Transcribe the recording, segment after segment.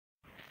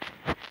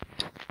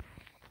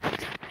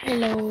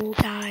Hello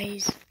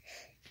guys.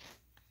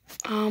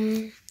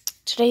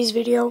 Today's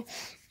video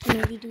I'm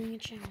gonna be doing a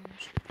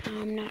challenge.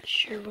 I'm not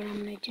sure what I'm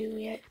gonna do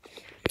yet.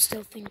 I'm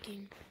still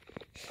thinking.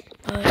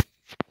 But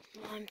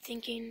I'm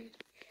thinking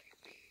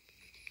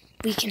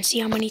we can see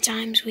how many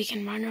times we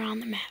can run around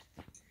the map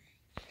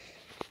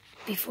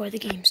before the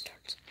game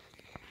starts.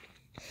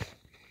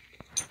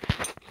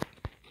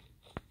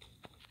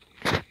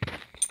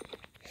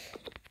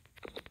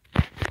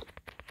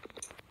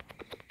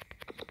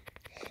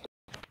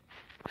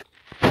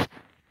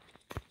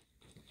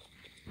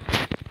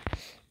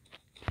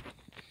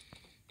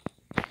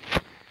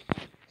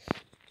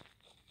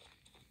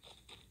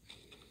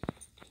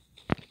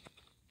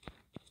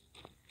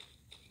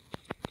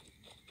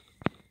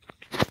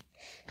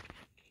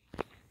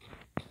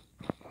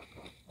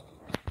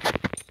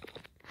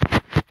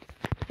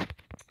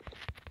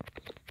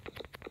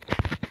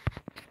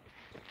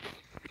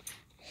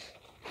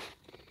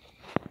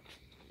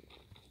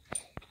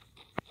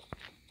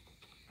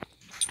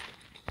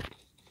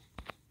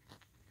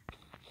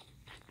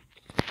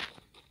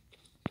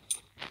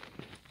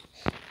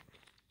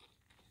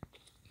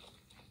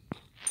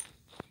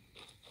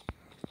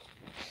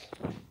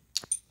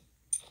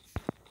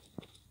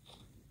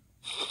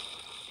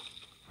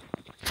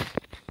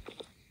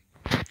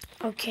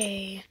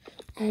 Okay,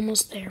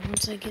 almost there.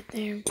 Once I get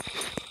there,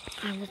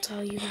 I will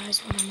tell you guys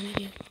what I'm gonna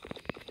do.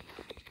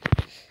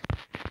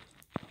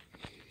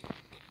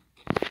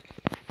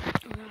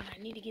 Oh god,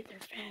 I need to get there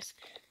fast.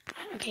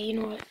 Okay, you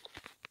know what?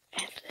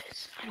 After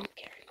this, I don't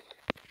care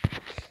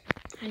anymore.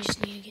 I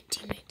just need to get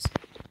teammates.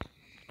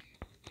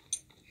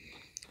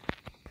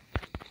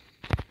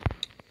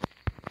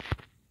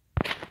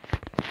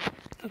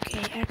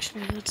 Okay,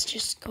 actually, let's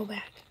just go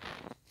back.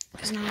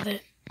 Because now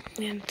that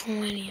we have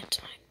plenty of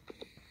time.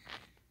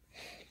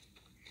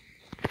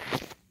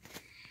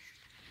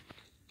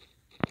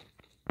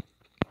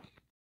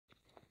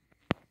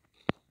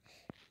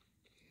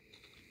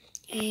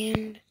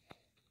 And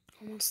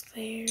almost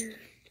there.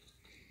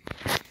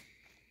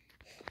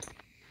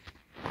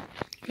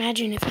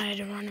 Imagine if I had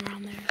to run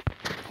around there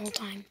the whole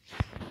time.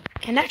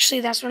 And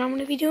actually, that's what I'm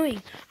going to be doing.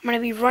 I'm going to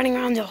be running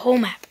around the whole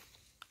map.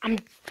 I'm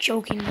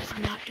joking.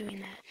 I'm not doing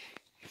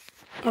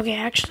that. Okay,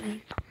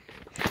 actually,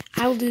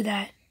 I'll do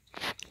that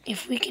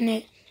if we can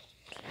hit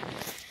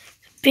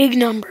big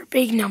number,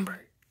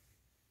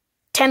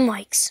 10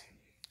 likes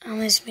on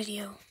this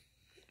video.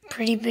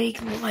 Pretty big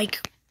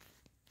like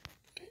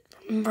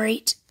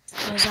rate,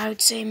 because I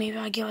would say maybe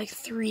I get like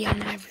 3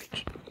 on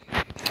average.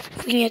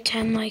 If we can get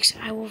 10 likes,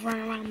 I will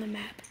run around the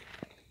map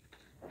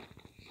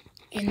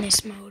in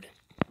this mode.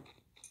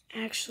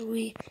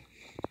 Actually,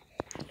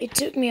 it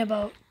took me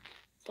about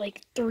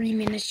like 3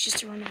 minutes just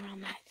to run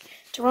around that.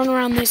 To run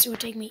around this, it would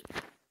take me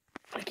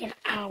like an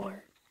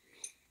hour.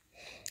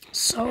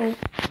 So,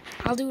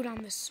 I'll do it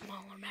on this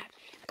smaller map.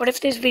 But if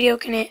this video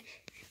can hit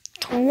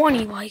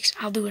 20 likes,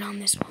 I'll do it on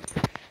this one.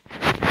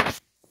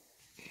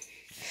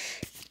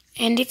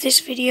 And if this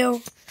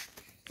video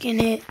can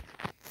hit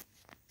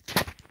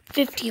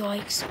 50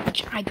 likes,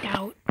 which I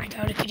doubt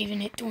it could even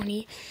hit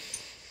 20,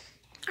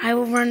 I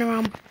will run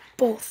around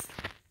both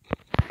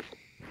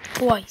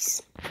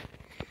twice.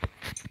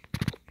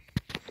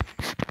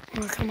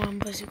 Oh, come on,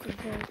 Bazooka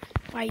Girl.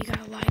 Why you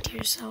gotta lie to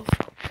yourself?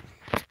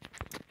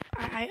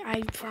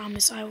 I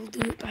promise I will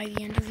do it by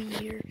the end of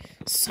the year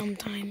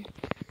sometime.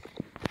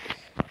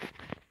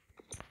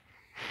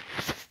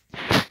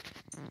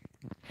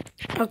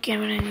 Okay,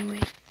 but anyway.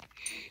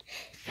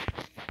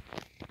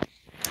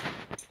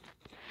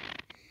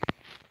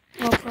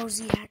 Oh, Pro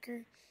Z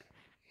hacker.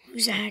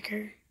 Who's a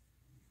hacker?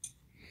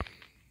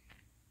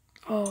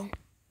 Oh,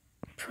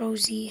 Pro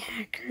Z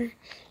hacker.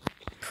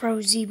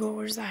 Pro Z, but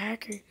where's the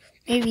hacker?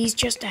 Maybe he's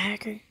just a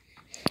hacker.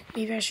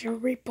 Maybe I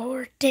should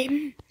report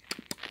him.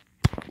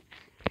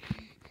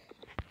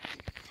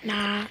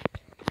 Nah,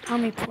 I'll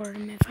report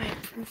him if I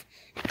have proof.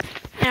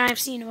 Now I've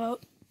seen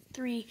about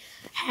 3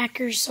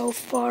 hackers so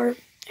far.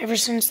 Ever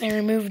since they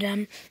removed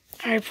them,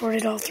 I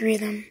reported all 3 of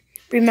them.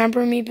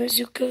 Remember me,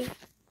 Bazooka?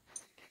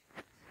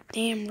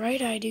 Damn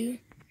right I do.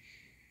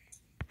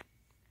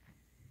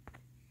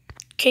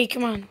 Okay,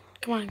 come on.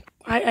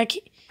 I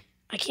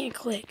can't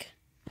click.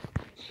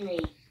 3,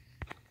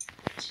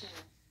 2,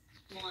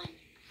 1.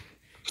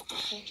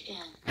 Kick in.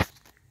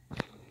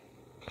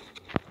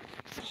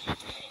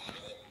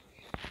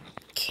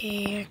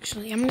 Okay,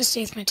 actually, I'm gonna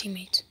stay with my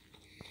teammates.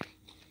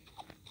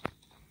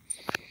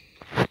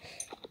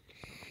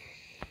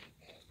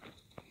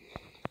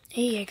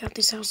 Hey, I got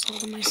this house all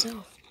to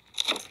myself.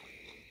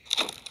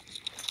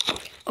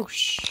 Oh,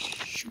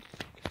 shoot.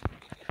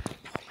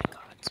 Oh my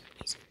god,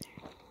 somebody's in there.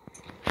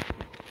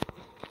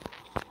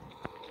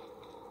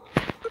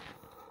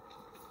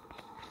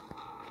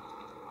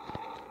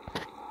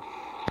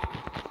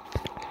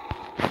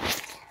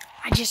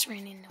 I just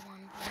ran into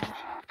one, bro.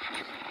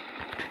 God,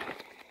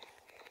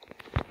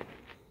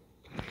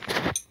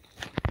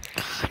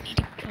 I need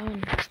a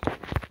gun.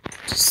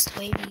 Just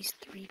slay these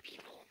 3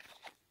 people.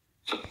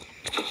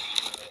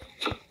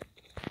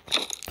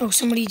 Oh,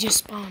 somebody just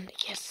spawned.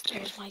 Yes,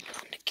 there's my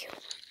gun to kill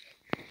them.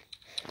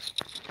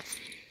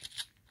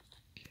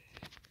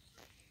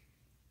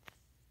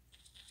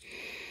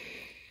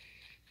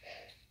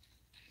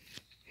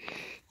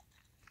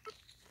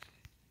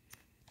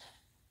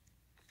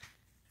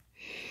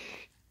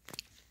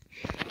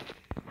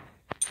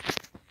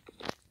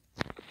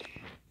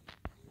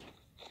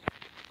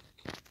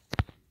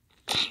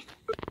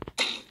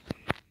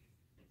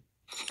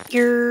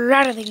 You're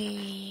out of the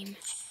game.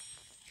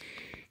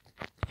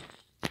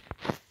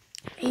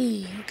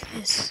 Hey, look at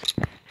this.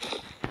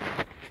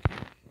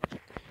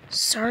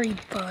 Sorry,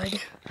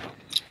 bud.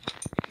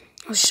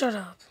 Oh, shut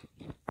up.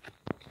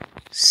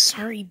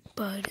 Sorry,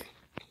 bud.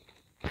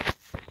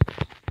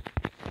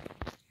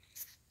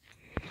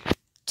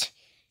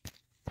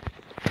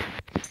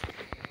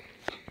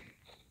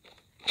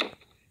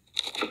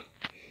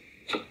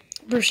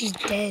 Bro, she's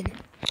dead.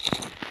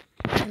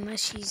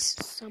 Unless she's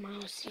somehow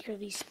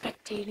secretly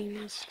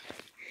spectating us.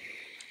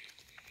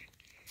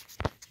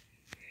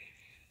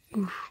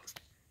 Oof.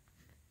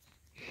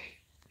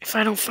 If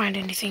I don't find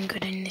anything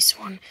good in this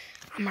one,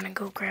 I'm gonna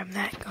go grab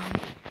that gun.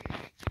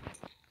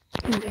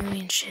 Ooh,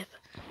 alien ship.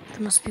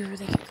 That must be where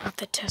they got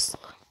the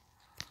Tesla.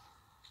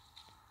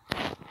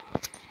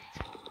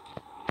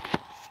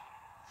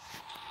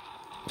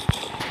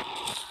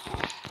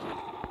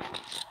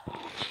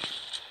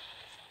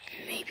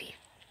 Maybe.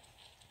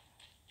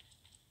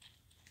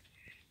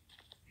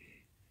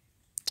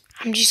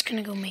 I'm just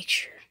gonna go make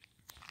sure.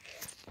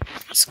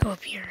 Let's go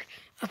up here.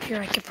 Up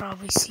here I could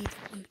probably see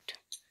the loot.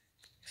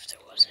 If there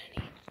was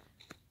any.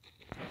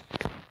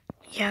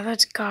 Yeah,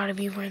 that's gotta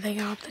be where they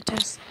got the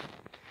Tesla.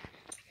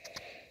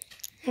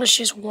 Let's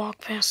just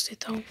walk past it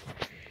though.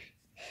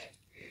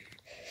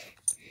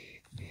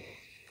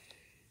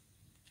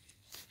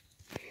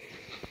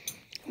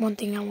 One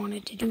thing I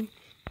wanted to do.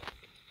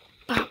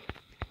 Bop.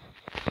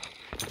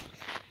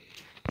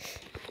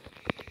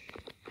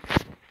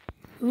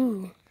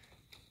 Ooh,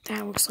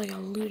 that looks like a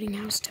looting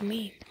house to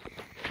me.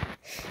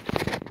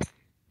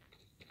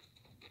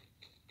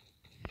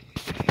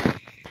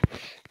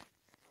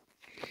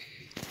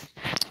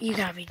 You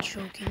gotta be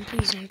joking.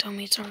 Please don't tell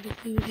me it's already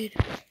looted.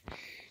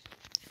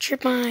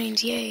 Trip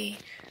mines, yay.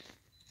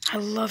 I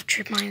love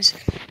trip mines.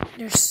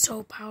 They're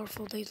so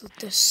powerful, they'll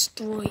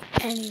destroy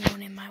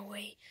anyone in my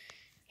way.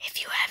 If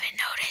you haven't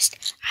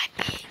noticed, I'm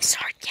being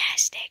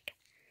sarcastic.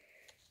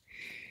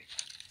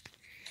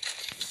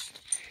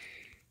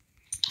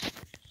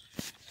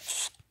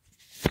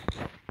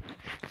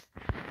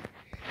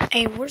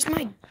 Hey, where's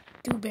my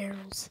two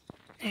barrels?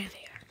 There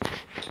they are.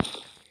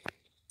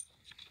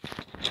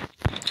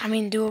 I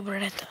mean, duo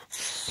Beretta.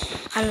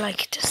 I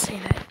like to say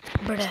that.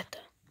 Beretta.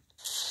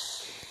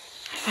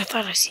 I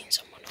thought I seen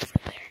someone over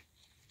there.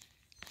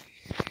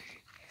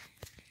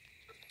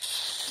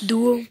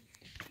 Duo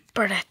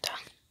Beretta.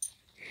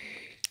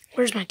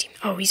 Where's my team?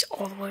 Oh, he's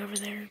all the way over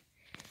there.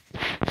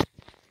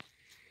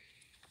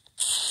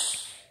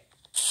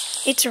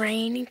 It's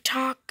raining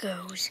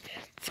tacos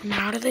from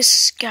out of the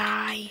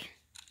sky.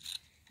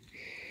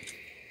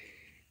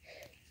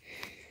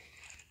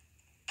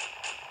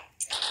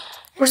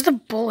 Where's the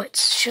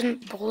bullets?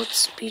 Shouldn't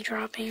bullets be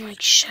dropping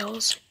like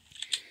shells?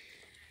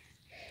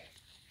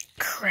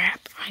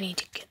 Crap, I need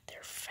to get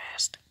there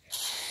fast.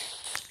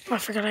 Oh, I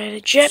forgot I had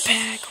a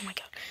jetpack. Oh my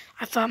god.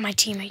 I thought my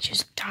teammate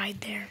just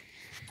died there.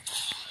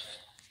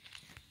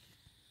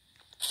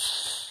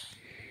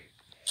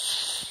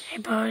 Hey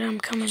bud, I'm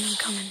coming. I'm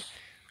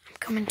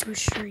coming to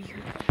assure you're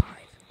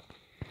alive.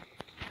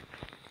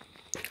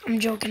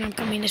 I'm joking, I'm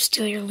coming to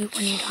steal your loot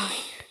when you die.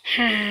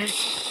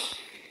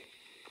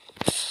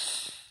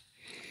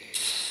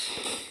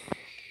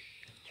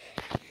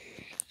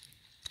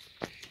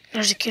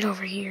 There's a kid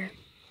over here.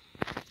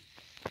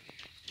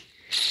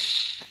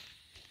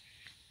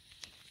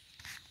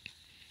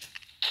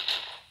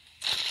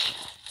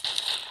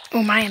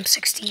 Oh, my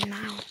M16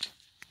 now.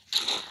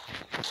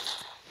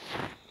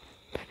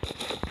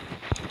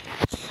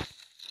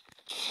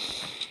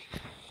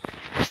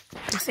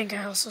 I think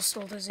I also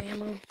stole his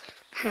ammo.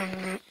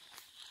 I'm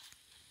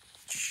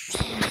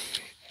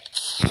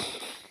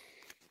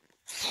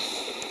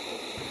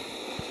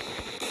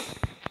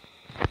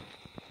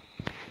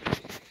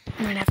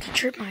gonna have to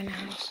trip my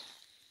nose.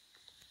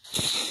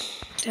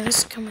 Did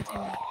this come with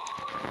him?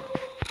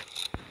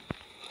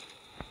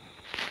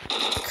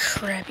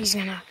 Crap, he's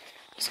gonna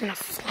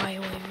fly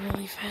away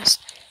really fast.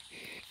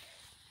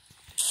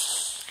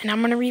 And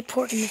I'm gonna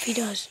report him if he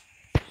does.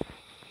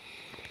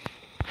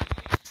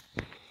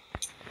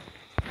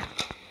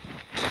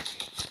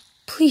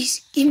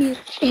 Please, give me a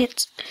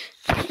chance.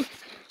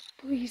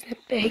 Please, I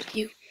beg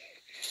you.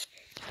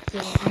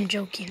 Well, I'm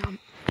joking. I'm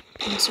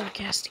being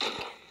sarcastic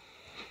again.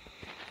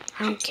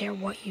 I don't care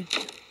what you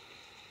do.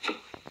 Oh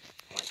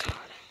my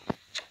god.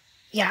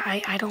 Yeah,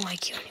 I don't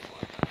like you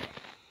anymore.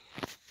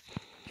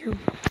 You're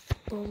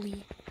a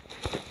bully.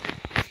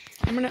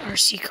 I'm gonna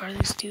RC car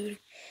this dude.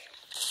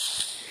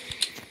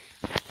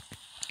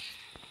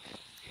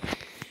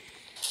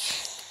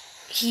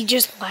 He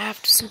just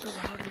laughed super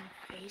loud in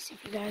my face.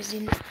 If you guys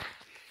didn't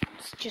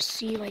just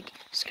see, like,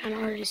 it's kind of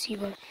hard to see,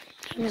 but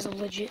he was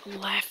legit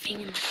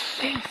laughing in my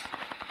face.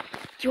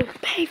 You'll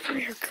pay for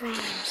your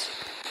crimes.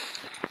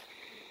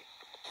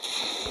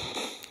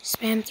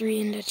 Spam 3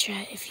 in the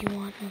chat if you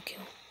want no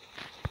kill.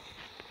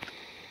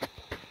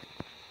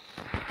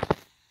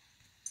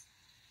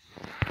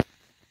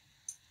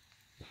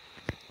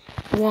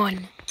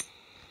 One.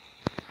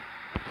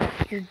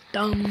 You're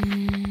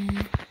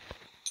dumb.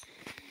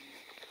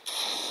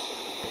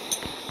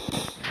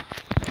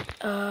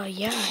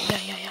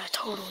 Yeah,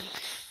 totally.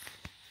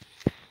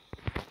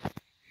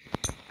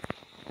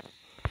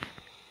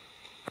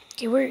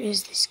 Okay, where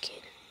is this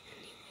kid?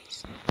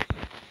 Anyways.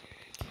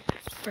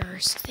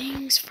 First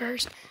things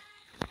first.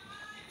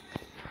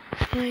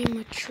 I'm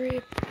a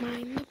trip,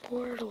 mine the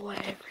portal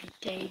every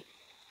day.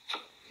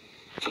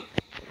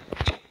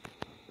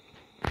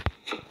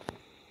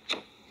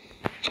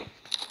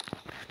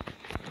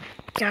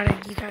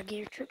 You gotta get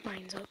your trip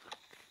mines up.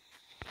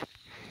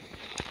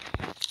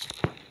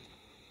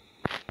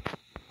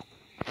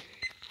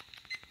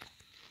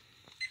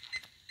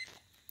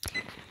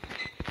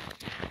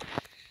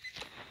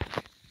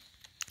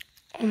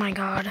 Oh my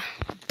god,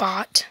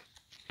 bot.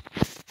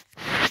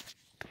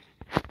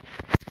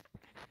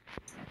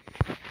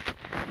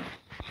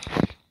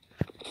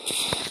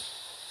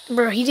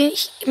 Bro,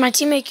 my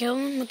teammate killed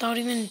him without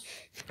even,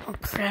 oh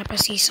crap, I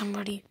see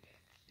somebody.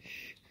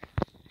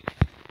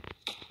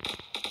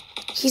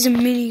 He's a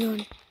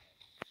minigun.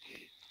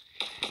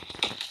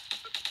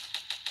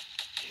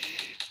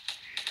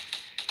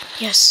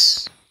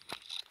 Yes.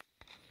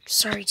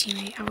 Sorry,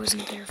 teammate, I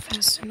wasn't there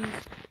fast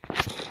enough.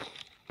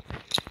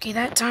 Okay,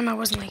 that time I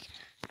wasn't, like,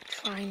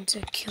 trying to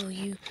kill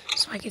you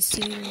so I could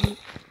steal your loot.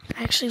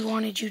 I actually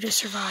wanted you to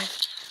survive.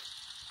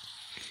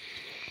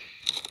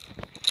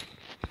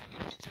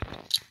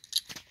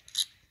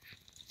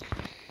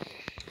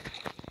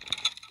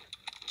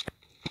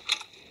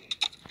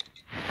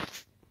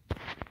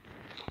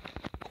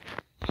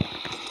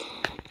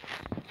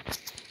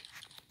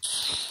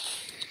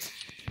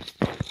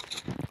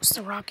 What's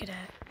the rocket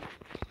at?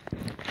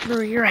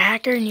 Bro, you're a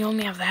hacker and you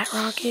only have that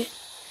rocket?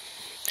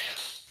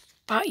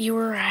 Thought you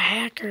were a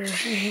hacker.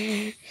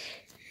 You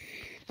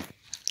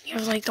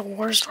have like the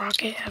worst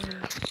rocket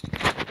ever.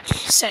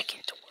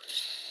 Second to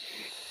worst.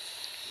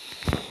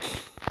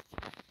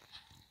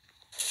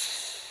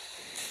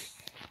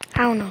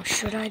 I don't know,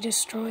 should I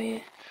destroy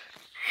it?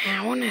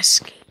 I want to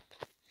escape.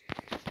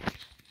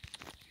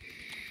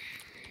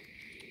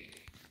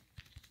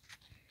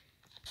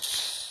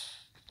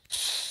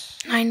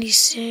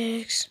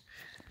 $96.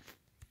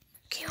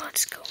 Okay,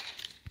 let's go.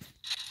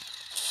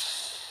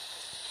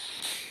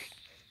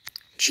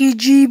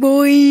 GG,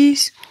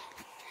 boys.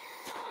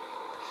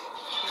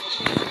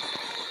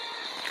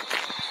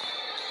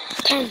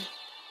 10.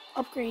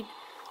 Upgrade.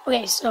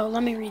 Okay, so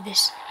let me read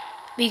this.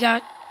 We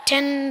got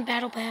 10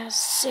 Battle Pass,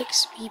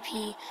 6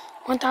 BP,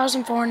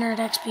 1,400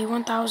 XP,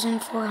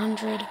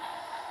 1,400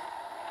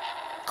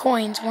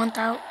 coins,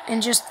 1,000,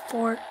 and just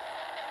 4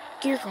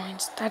 gear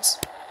coins. That's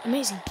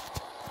amazing.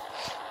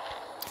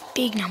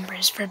 Big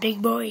numbers for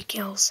big boy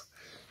kills.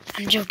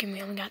 I'm joking,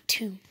 we only got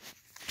 2.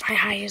 My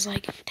high is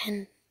like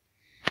 10.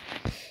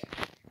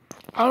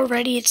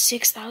 Already it's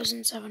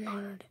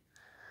 6,700.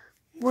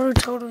 We're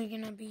totally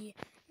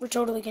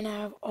gonna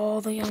have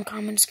all the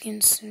uncommon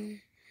skins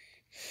soon.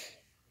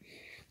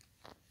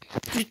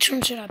 Which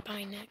one should I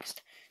buy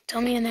next?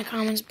 Tell me in the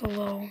comments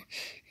below.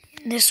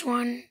 This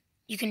one,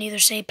 you can either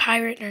say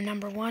pirate or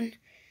number 1.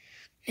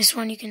 This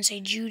one you can say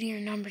Judy or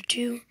number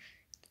 2.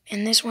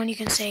 And this one you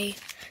can say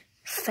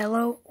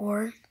fellow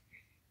or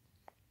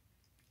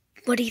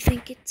what do you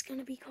think it's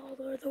gonna be called,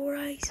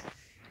 otherwise?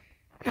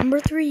 Number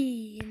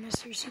 3,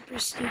 unless you're super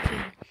stupid.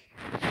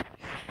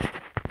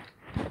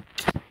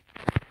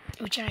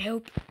 Which I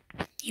hope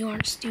you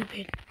aren't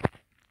stupid.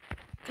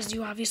 Because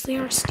you obviously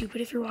aren't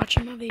stupid if you're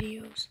watching my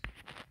videos.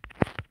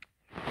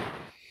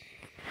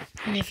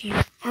 And if you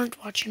aren't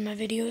watching my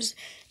videos,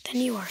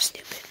 then you are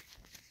stupid.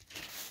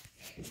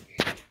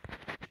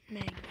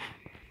 Meg.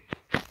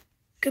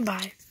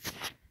 Goodbye.